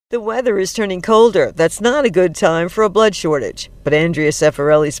The weather is turning colder. That's not a good time for a blood shortage. But Andrea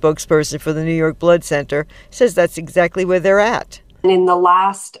Cefarelli, spokesperson for the New York Blood Center, says that's exactly where they're at. In the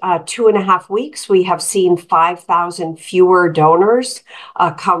last 2.5 weeks, we have seen 5,000 fewer donors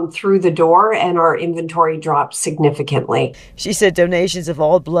come through the door, and our inventory dropped significantly. She said donations of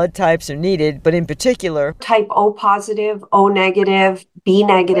all blood types are needed, but in particular, type O positive, O negative, B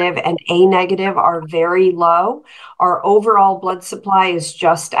negative, and A negative are very low. Our overall blood supply is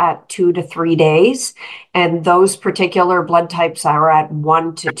just at 2 to 3 days, and those particular blood types are at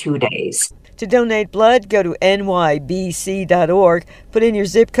 1 to 2 days. To donate blood, go to nybc.org, put in your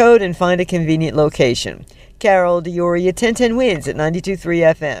zip code, and find a convenient location. Carol D'Oria, 1010 Wins at 92.3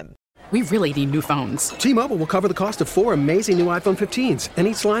 FM. We really need new phones. T-Mobile will cover the cost of 4 amazing new iPhone 15s, and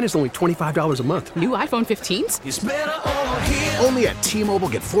each line is only $25 a month. New iPhone 15s? It's better over here. Only at T-Mobile,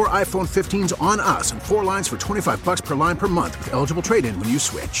 get 4 iPhone 15s on us and 4 lines for $25 per line per month with eligible trade-in when you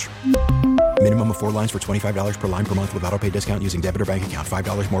switch. Minimum of 4 lines for $25 per line per month with autopay discount using debit or bank account.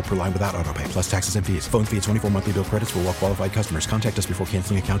 $5 more per line without autopay, plus taxes and fees. Phone fee at 24 monthly bill credits for well-qualified customers. Contact us before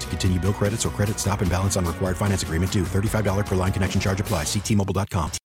canceling account to continue bill credits or credit stop and balance on required finance agreement due. $35 per line connection charge applies. See T-Mobile.com.